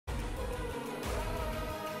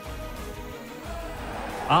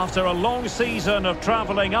After a long season of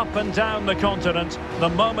travelling up and down the continent, the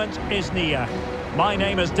moment is near. My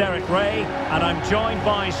name is Derek Ray, and I'm joined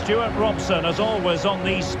by Stuart Robson, as always, on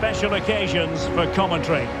these special occasions for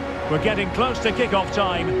commentary. We're getting close to kick-off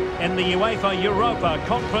time in the UEFA Europa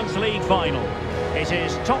Conference League final. It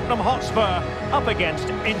is Tottenham Hotspur up against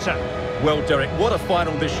Inter. Well, Derek, what a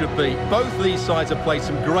final this should be. Both these sides have played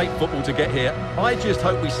some great football to get here. I just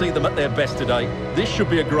hope we see them at their best today. This should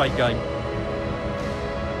be a great game.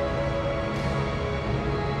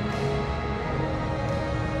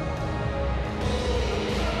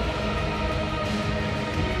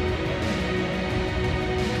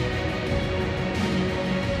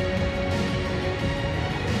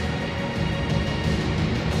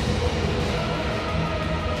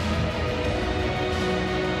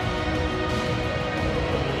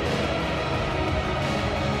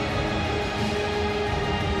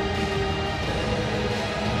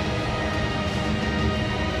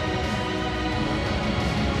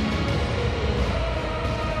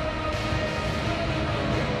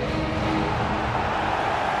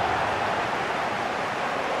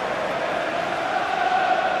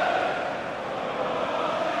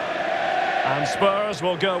 And Spurs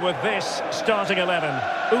will go with this starting 11.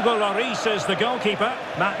 Hugo Lloris is the goalkeeper.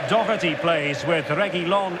 Matt Doherty plays with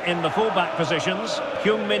Reguilon in the fullback positions.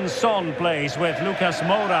 Heung-min Son plays with Lucas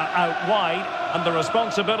Moura out wide. And the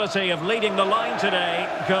responsibility of leading the line today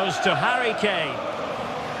goes to Harry Kane.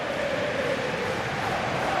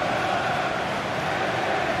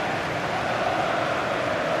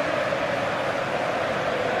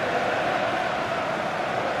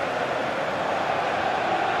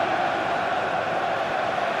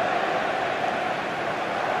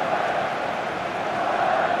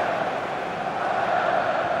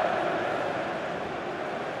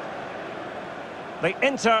 The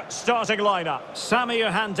Inter starting lineup.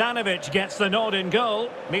 Samir Handanovic gets the nod in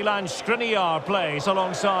goal. Milan Skriniar plays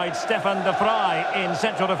alongside Stefan de Vrij in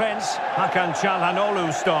central defence. Hakan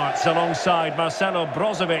Çalhanoğlu starts alongside Marcelo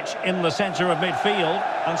Brozovic in the centre of midfield.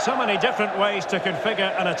 And so many different ways to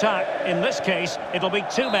configure an attack. In this case, it'll be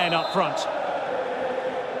two men up front.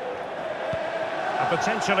 A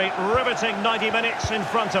potentially riveting 90 minutes in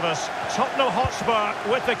front of us. Tottenham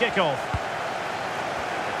Hotspur with the kickoff.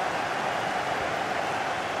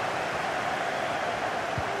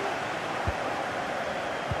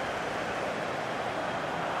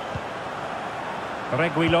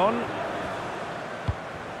 Reguilon.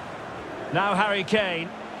 Now Harry Kane.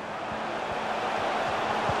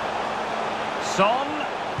 Son.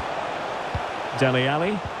 Dele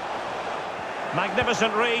Alli.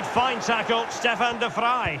 Magnificent read, fine tackle, Stefan de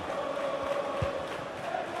Vrij.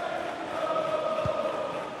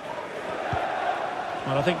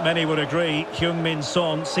 Well, I think many would agree, Heung-min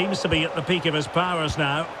Son seems to be at the peak of his powers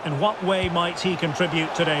now. In what way might he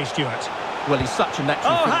contribute today, Stuart? Well, he's such a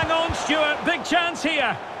natural... Oh, hang on, Stuart. Big chance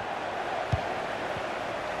here.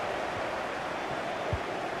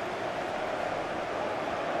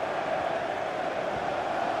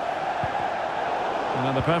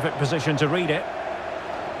 And the perfect position to read it.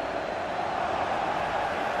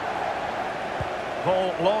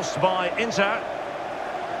 Ball lost by Inter.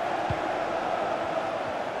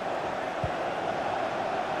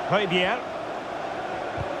 Højbjerg.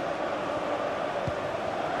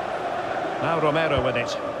 Now Romero with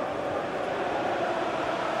it.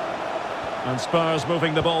 And Spurs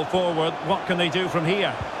moving the ball forward. What can they do from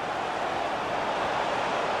here?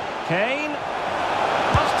 Kane.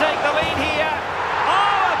 Must take the lead here.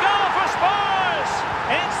 Oh, a goal for Spurs!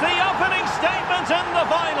 It's the opening statement in the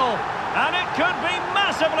final. And it could be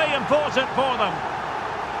massively important for them.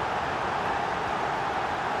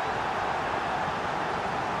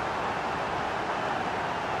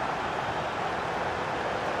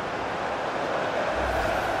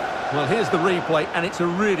 Well, here's the replay, and it's a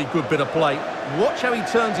really good bit of play. Watch how he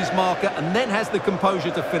turns his marker and then has the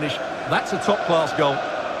composure to finish. That's a top-class goal.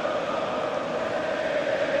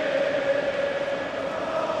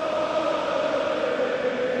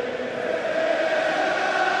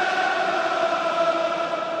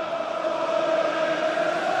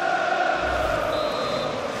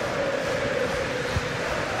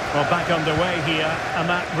 Well, back underway here, and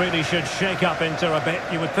that really should shake up Inter a bit,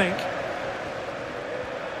 you would think.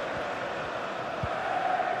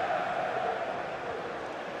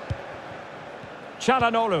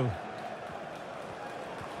 Çalhanoğlu.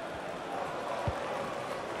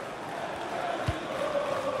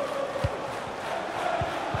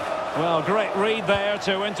 Well, great read there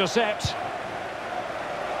to intercept.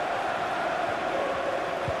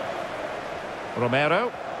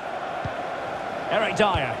 Romero. Eric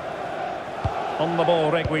Dyer. On the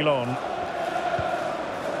ball, Reguilon.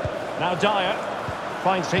 Now Dyer.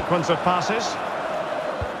 Fine sequence of passes.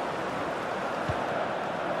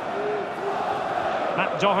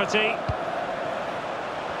 Matt Doherty.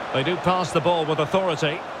 They do pass the ball with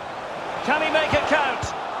authority. Can he make it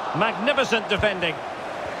count? Magnificent defending.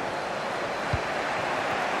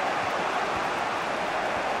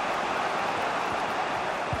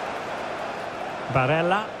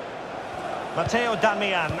 Barella. Matteo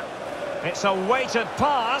Darmian. It's a weighted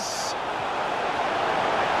pass.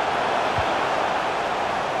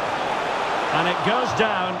 And it goes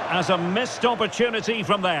down as a missed opportunity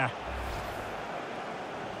from there.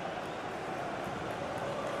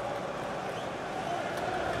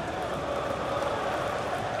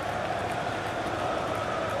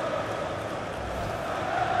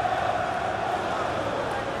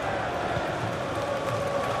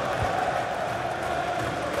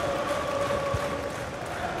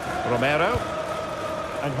 Romero.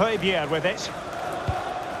 And Højbjerg with it.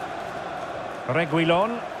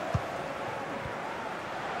 Reguilon.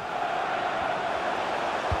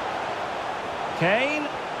 Kane.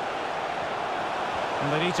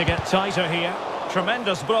 And they need to get tighter here.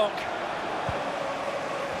 Tremendous block.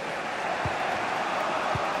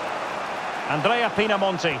 Andrea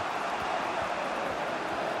Pinamonti.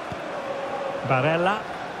 Barella.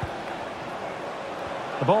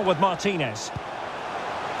 The ball with Martinez.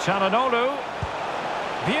 Çalhanoğlu.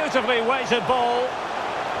 Beautifully weighted ball.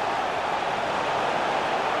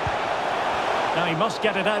 Now he must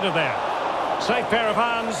get it out of there. Safe pair of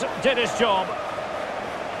hands, did his job.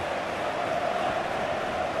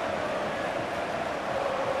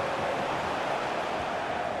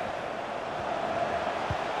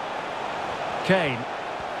 Kane.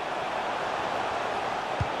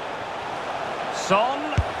 Son.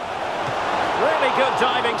 Really good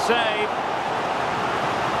diving save.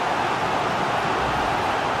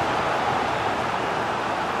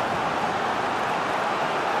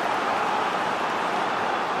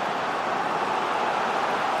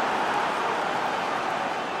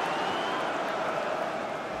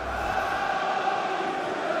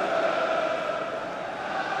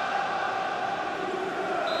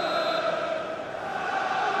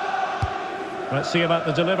 Let's see about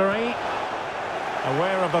the delivery.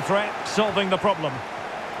 Aware of the threat, solving the problem.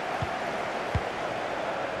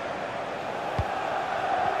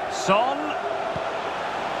 Son.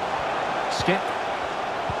 Skip.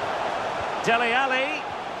 Dele Alli.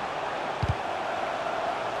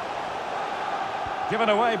 Given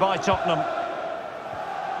away by Tottenham.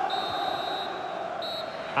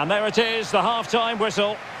 And there it is, the half-time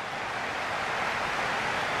whistle.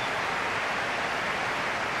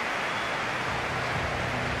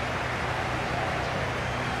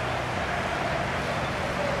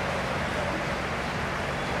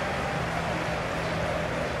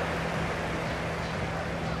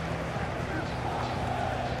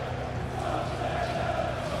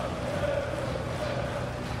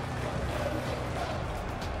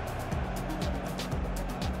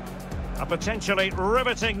 A potentially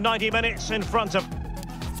riveting 90 minutes in front of...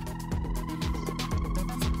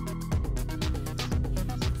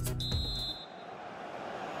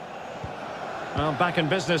 Well, back in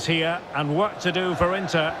business here, and work to do for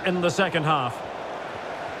Inter in the second half.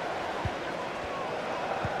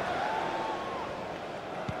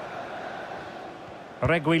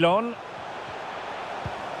 Reguilon.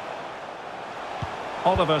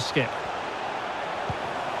 Oliver Skip.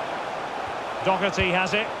 Doherty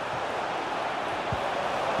has it.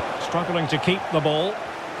 Struggling to keep the ball.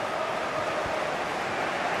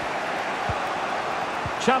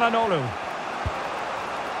 Çalhanoğlu.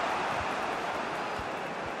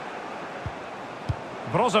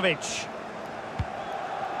 Brozovic.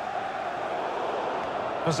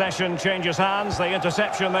 Possession changes hands, the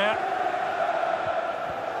interception there.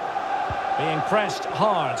 Being pressed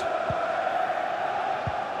hard.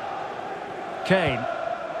 Kane.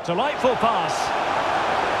 Delightful pass.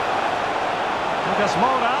 Lucas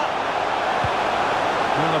Moura.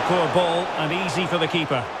 And a poor ball, and easy for the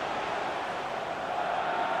keeper.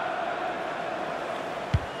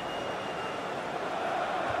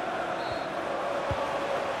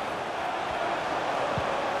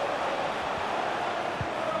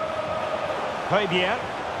 Højbjerg.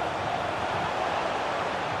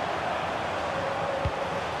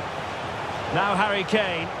 Now Harry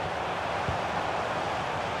Kane.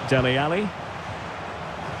 Dele Alli.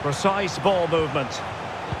 Precise ball movement.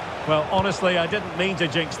 Well, honestly, I didn't mean to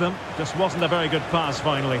jinx them. Just wasn't a very good pass,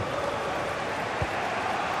 finally.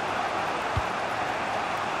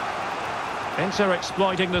 Inter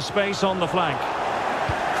exploiting the space on the flank.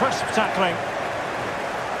 Crisp tackling.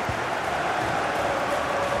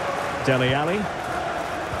 Dele Alli.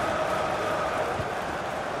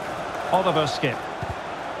 Oliver Skip.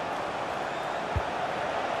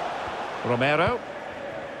 Romero.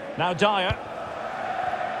 Now Dyer.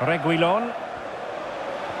 Reguilon.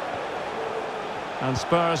 And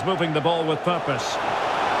Spurs moving the ball with purpose.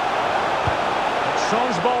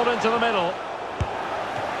 Son's ball into the middle.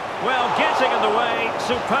 Well, getting in the way.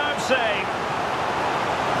 Superb save.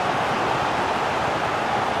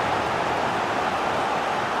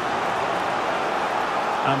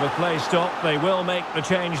 And with play stopped, they will make the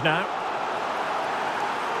change now.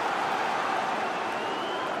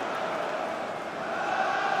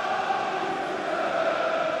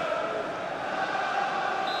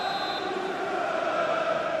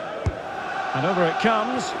 And over it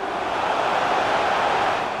comes.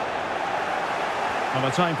 And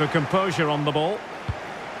a time for composure on the ball.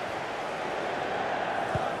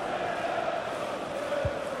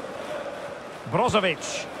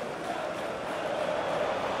 Brozovic.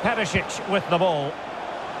 Perisic with the ball.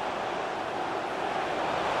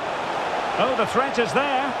 Oh, the threat is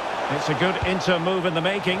there. It's a good inter-move in the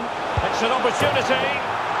making. It's an opportunity.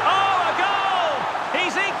 Oh, a goal!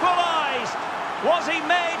 He's equalised! Was he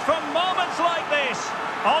made for moments like this?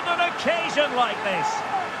 On an occasion like this?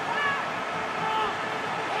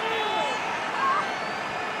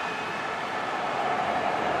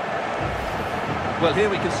 Well, here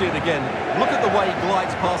we can see it again. Look at the way he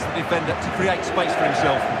glides past the defender to create space for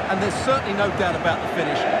himself. And there's certainly no doubt about the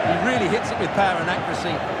finish. He really hits it with power and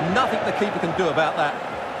accuracy. Nothing the keeper can do about that.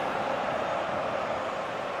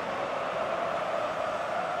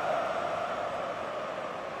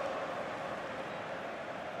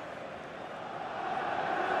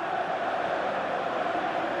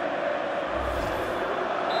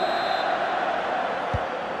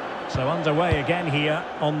 So underway again here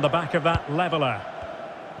on the back of that leveller.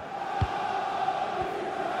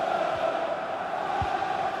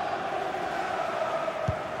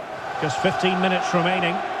 Just 15 minutes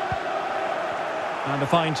remaining. And a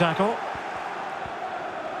fine tackle.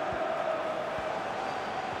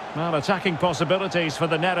 Well, attacking possibilities for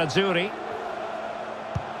the Nerazzurri.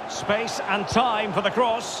 Space and time for the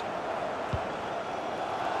cross.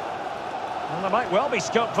 Well, there might well be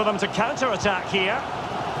scope for them to counter-attack here.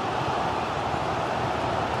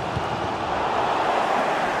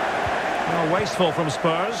 Well, wasteful from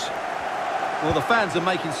Spurs. Well, the fans are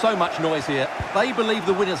making so much noise here. They believe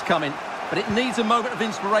the winner's coming, but it needs a moment of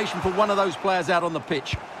inspiration for one of those players out on the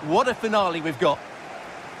pitch. What a finale we've got.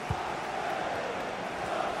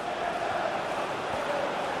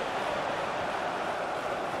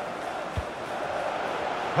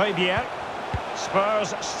 Højbjerg.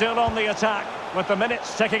 Spurs still on the attack with the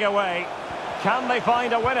minutes ticking away. Can they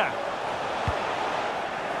find a winner?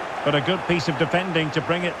 But a good piece of defending to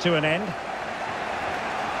bring it to an end.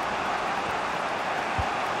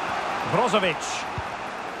 Brozovic.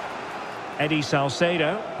 Eddie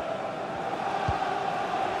Salcedo.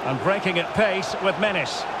 And breaking at pace with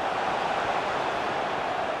menace.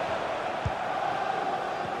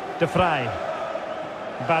 De Vrij.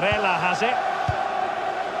 Barella has it.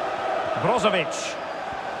 Brozovic.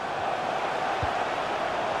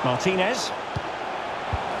 Martinez.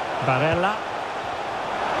 Barella.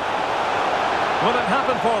 Will it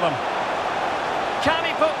happen for them? Can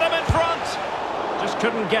he put them in front? Just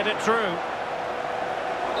couldn't get it through.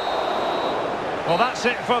 Well, that's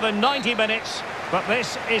it for the 90 minutes. But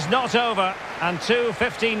this is not over. And two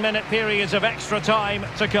 15-minute periods of extra time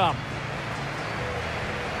to come.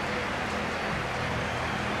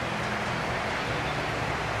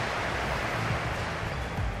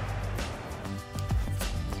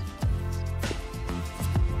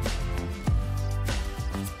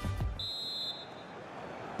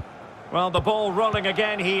 Well, the ball rolling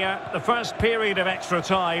again here, the first period of extra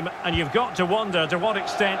time, and you've got to wonder to what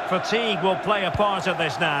extent fatigue will play a part of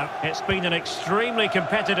this now. It's been an extremely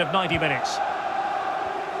competitive 90 minutes.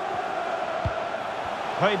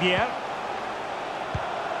 Højbjerg.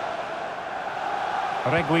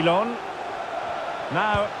 Reguilon.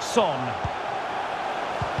 Now Son.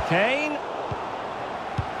 Kane.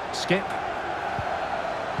 Skip.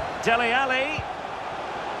 Dele Alli.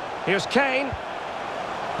 Here's Kane.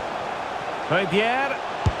 Højbjerg,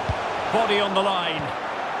 body on the line.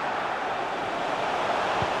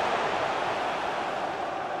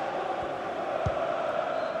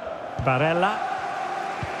 Barella.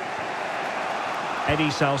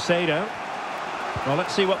 Eddie Salcedo. Well,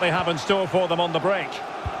 let's see what they have in store for them on the break.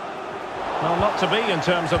 Well, not to be in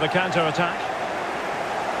terms of the counter-attack.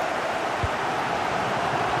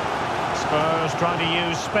 Spurs trying to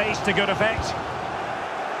use space to good effect.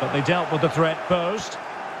 But they dealt with the threat posed.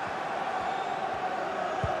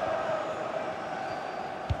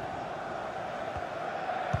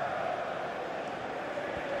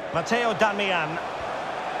 Matteo Darmian.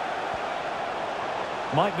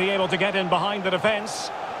 Might be able to get in behind the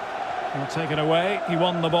defence. He'll take it away. He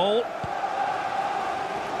won the ball.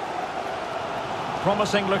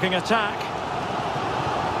 Promising looking attack.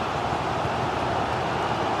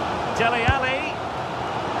 Dele Alli.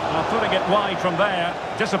 Putting it wide from there.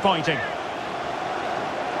 Disappointing.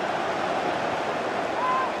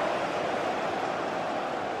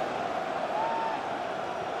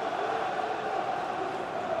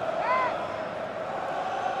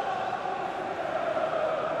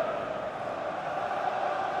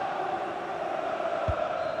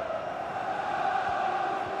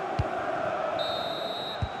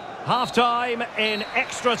 Half-time in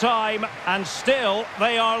extra time, and still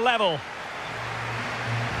they are level.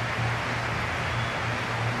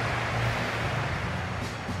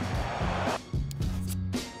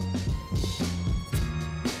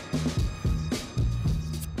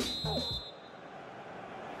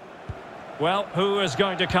 Well, who is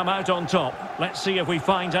going to come out on top? Let's see if we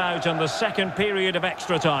find out in the second period of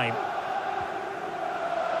extra time.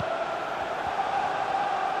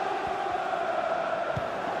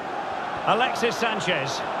 Alexis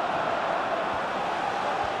Sanchez.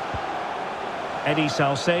 Eddie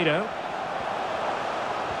Salcedo.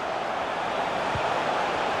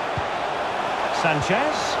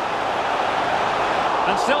 Sanchez.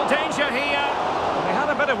 And still danger here. They had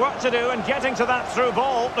a bit of work to do in getting to that through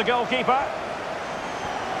ball, the goalkeeper.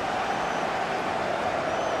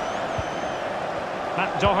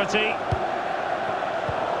 Matt Doherty.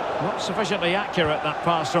 Not sufficiently accurate, that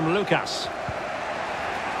pass from Lucas.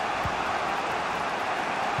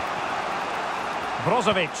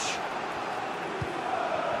 Brozovic.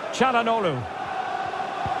 Çalhanoğlu.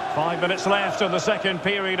 5 minutes left in the second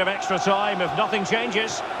period of extra time. If nothing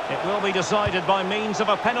changes, it will be decided by means of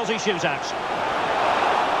a penalty shootout.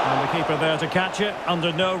 And the keeper there to catch it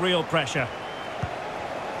under no real pressure.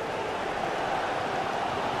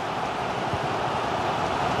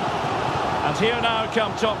 And here now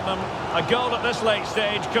come Tottenham. A goal at this late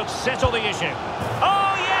stage could settle the issue.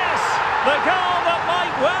 Oh yes! The goal that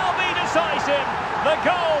might well be decisive. The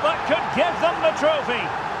goal that could give them the trophy.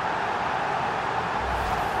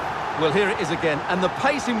 Well, here it is again, and the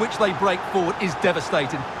pace in which they break forward is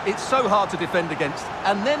devastating. It's so hard to defend against,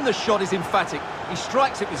 and then the shot is emphatic. He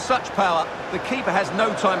strikes it with such power, the keeper has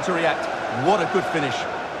no time to react. What a good finish.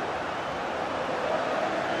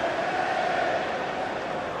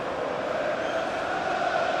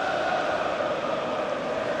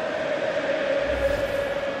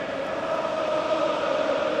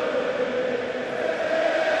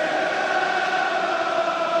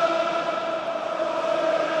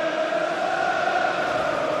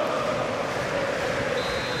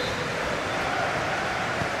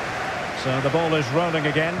 So the ball is rolling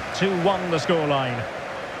again. 2-1 the scoreline.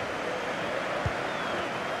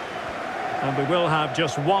 And we will have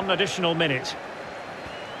just one additional minute.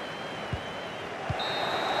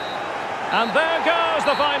 And there goes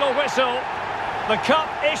the final whistle. The cup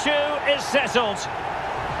issue is settled.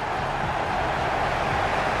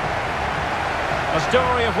 A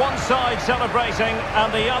story of one side celebrating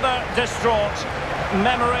and the other distraught.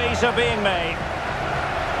 Memories are being made.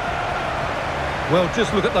 Well,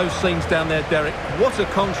 just look at those scenes down there, Derek. What a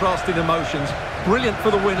contrast in emotions. Brilliant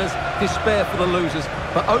for the winners, despair for the losers.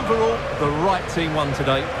 But overall, the right team won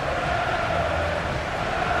today.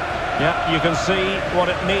 Yeah, you can see what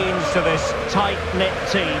it means to this tight-knit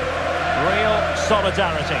team. Real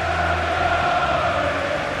solidarity.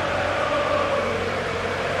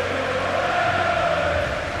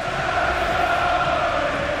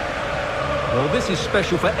 Well, this is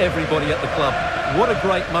special for everybody at the club. What a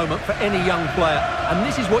great moment for any young player. And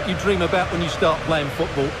this is what you dream about when you start playing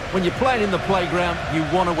football. When you're playing in the playground, you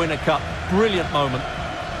want to win a cup. Brilliant moment.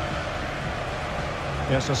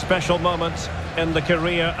 Yes, a special moment in the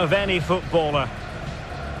career of any footballer.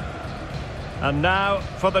 And now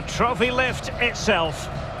for the trophy lift itself.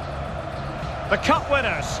 The cup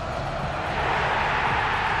winners.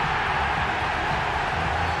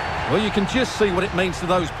 Well, you can just see what it means to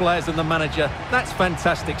those players and the manager. That's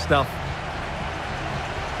fantastic stuff.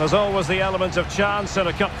 There's always the element of chance in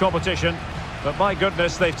a cup competition, but my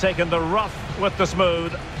goodness, they've taken the rough with the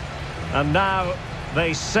smooth, and now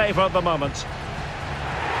they savour the moment.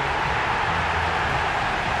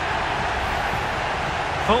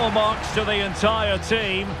 Full marks to the entire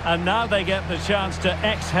team, and now they get the chance to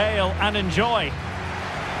exhale and enjoy.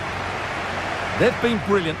 They've been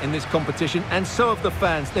brilliant in this competition, and so have the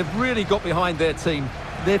fans. They've really got behind their team.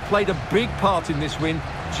 They've played a big part in this win.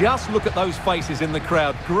 Just look at those faces in the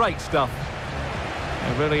crowd. Great stuff.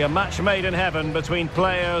 Really a match made in heaven between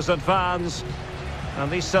players and fans.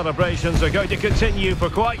 And these celebrations are going to continue for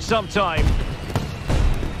quite some time.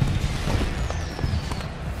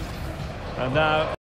 And now...